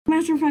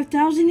Breakmaster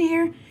 5000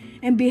 here,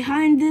 and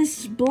behind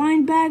this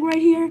blind bag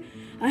right here,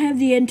 I have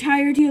the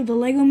entirety of the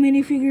Lego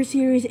Minifigures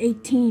Series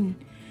 18.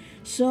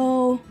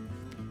 So,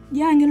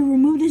 yeah, I'm going to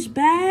remove this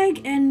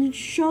bag and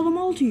show them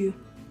all to you.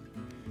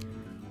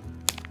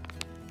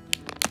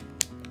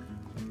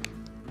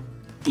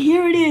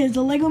 Here it is,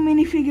 the Lego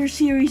Minifigures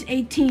Series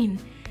 18.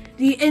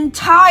 The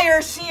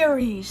entire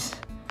series.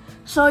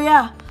 So,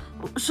 yeah.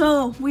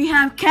 So, we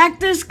have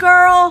Cactus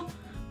Girl,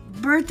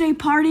 Birthday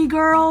Party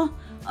Girl,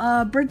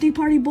 Birthday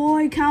Party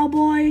Boy,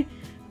 Cowboy,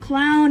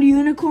 Clown,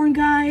 Unicorn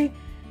Guy,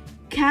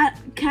 Cat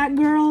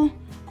Girl,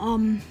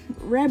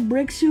 Red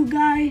Brick Suit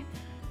Guy,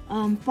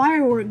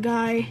 Firework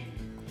Guy,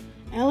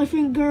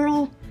 Elephant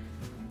Girl,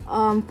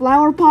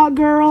 Flower Pot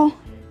Girl,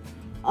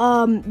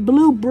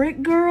 Blue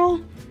Brick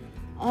Girl,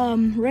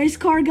 Race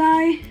Car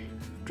Guy,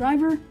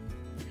 Driver,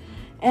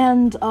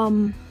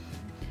 and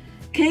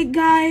Cake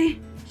Guy,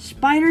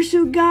 Spider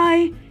Suit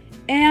Guy,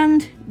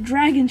 and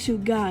Dragon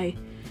Suit Guy.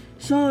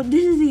 So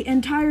this is the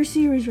entire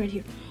series right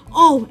here.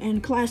 Oh,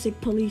 and Classic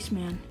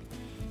Policeman.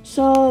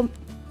 So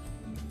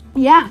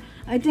yeah,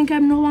 I think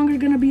I'm no longer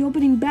gonna be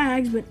opening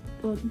bags, but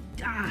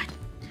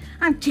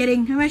I'm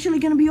kidding. I'm actually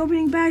gonna be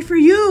opening bags for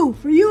you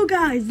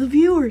guys, the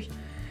viewers.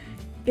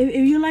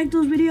 If you like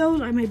those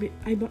videos,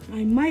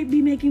 I might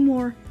be making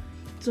more.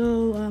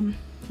 So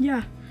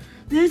yeah,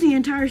 this is the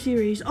entire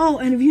series. Oh,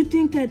 and if you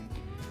think that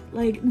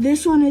like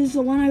this one is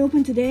the one I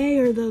opened today,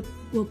 or the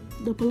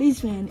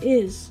policeman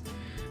is,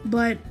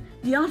 but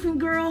the Elephant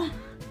Girl,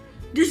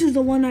 this is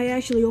the one I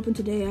actually opened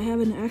today. I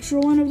have an extra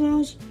one of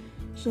those.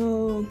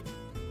 So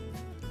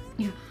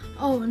yeah.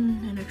 Oh,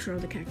 and an extra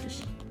of the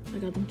cactus. I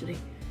got them today.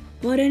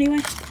 But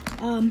anyway,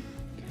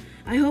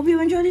 I hope you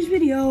enjoyed this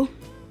video.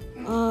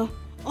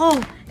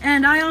 Oh,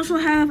 and I also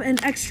have an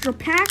extra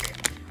pack,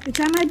 which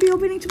I might be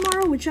opening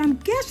tomorrow, which I'm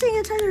guessing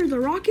it's either the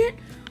rocket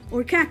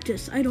or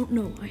cactus. I don't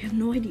know. I have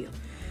no idea.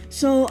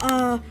 So,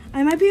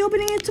 I might be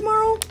opening it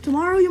tomorrow.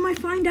 Tomorrow you might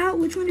find out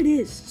which one it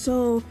is.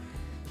 So,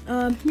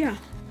 yeah,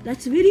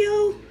 that's the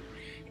video.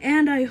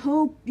 And I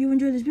hope you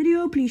enjoyed this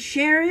video. Please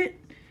share it.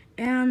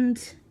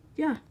 And,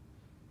 yeah,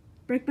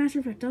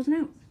 Breakmaster 5000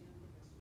 out.